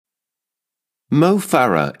Mo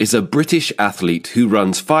Farah is a British athlete who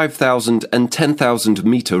runs 5,000 and 10,000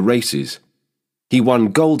 metre races. He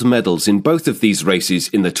won gold medals in both of these races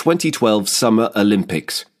in the 2012 Summer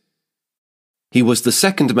Olympics. He was the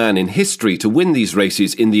second man in history to win these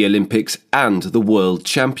races in the Olympics and the World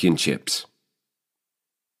Championships.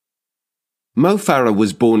 Mo Farah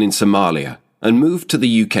was born in Somalia and moved to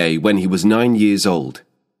the UK when he was 9 years old.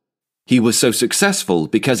 He was so successful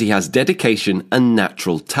because he has dedication and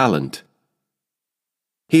natural talent.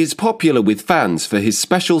 He is popular with fans for his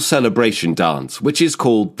special celebration dance, which is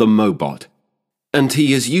called the Mobot, and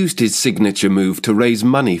he has used his signature move to raise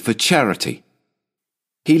money for charity.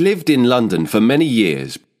 He lived in London for many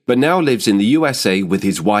years, but now lives in the USA with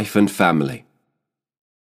his wife and family.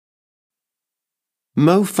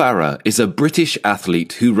 Mo Farah is a British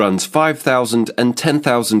athlete who runs 5,000 and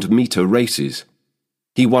 10,000 metre races.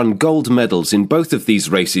 He won gold medals in both of these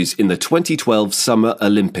races in the 2012 Summer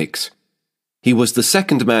Olympics. He was the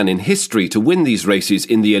second man in history to win these races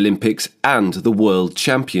in the Olympics and the World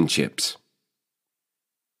Championships.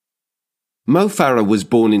 Mo Farah was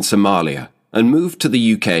born in Somalia and moved to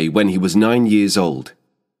the UK when he was 9 years old.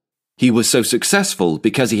 He was so successful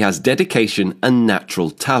because he has dedication and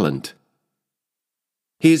natural talent.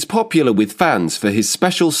 He is popular with fans for his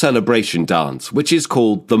special celebration dance, which is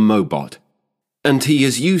called the Mobot, and he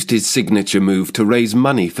has used his signature move to raise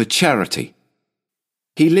money for charity.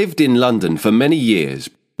 He lived in London for many years,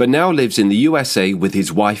 but now lives in the USA with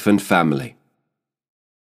his wife and family.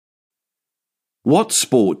 What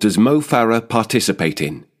sport does Mo Farah participate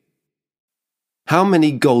in? How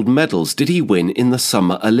many gold medals did he win in the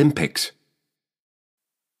Summer Olympics?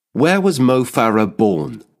 Where was Mo Farah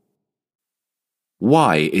born?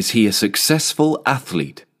 Why is he a successful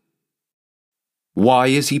athlete? Why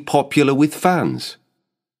is he popular with fans?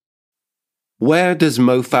 Where does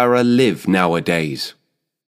Mo Farah live nowadays?